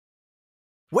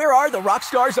Where are the rock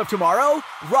stars of tomorrow?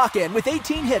 Rockin' with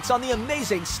 18 hits on the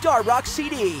amazing Star Rock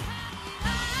CD.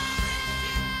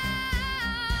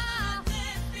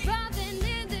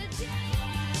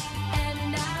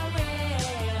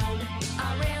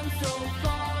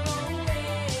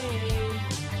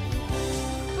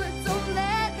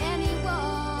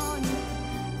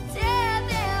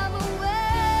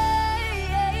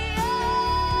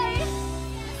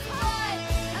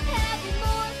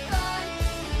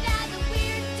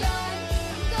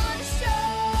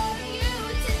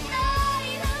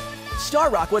 Star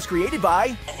Rock was created by...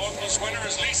 The vocalist winner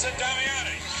is Lisa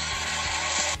Damiani.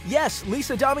 Yes,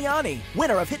 Lisa Damiani,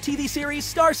 winner of hit TV series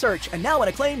Star Search and now an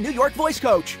acclaimed New York voice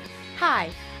coach. Hi,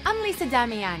 I'm Lisa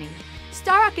Damiani.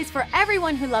 Star Rock is for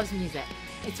everyone who loves music.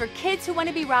 It's for kids who want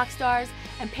to be rock stars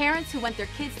and parents who want their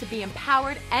kids to be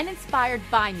empowered and inspired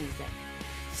by music.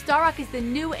 Star Rock is the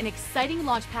new and exciting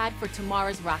launchpad for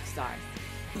tomorrow's rock stars.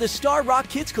 The Star Rock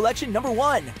Kids Collection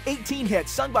 #1. 18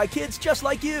 hits sung by kids just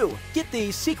like you. Get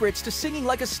these Secrets to Singing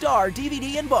Like a Star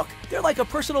DVD and book. They're like a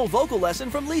personal vocal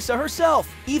lesson from Lisa herself.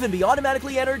 Even be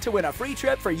automatically entered to win a free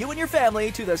trip for you and your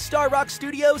family to the Star Rock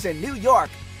Studios in New York.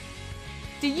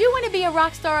 Do you want to be a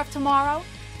rock star of tomorrow?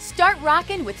 Start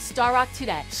rocking with Star Rock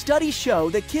today. Studies show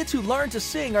that kids who learn to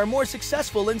sing are more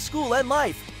successful in school and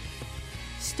life.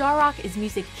 Star Rock is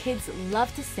music kids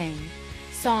love to sing,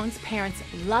 songs parents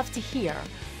love to hear,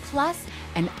 plus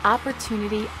an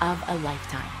opportunity of a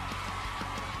lifetime.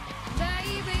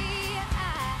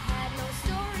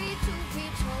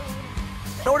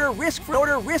 Order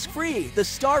risk-free. The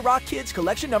Star Rock Kids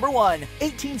Collection #1.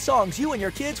 18 songs you and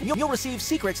your kids. You'll receive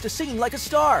Secrets to Singing Like a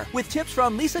Star with tips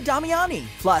from Lisa Damiani.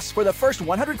 Plus, for the first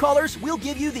 100 callers, we'll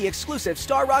give you the exclusive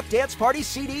Star Rock Dance Party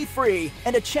CD free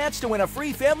and a chance to win a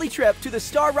free family trip to the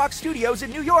Star Rock Studios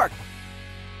in New York.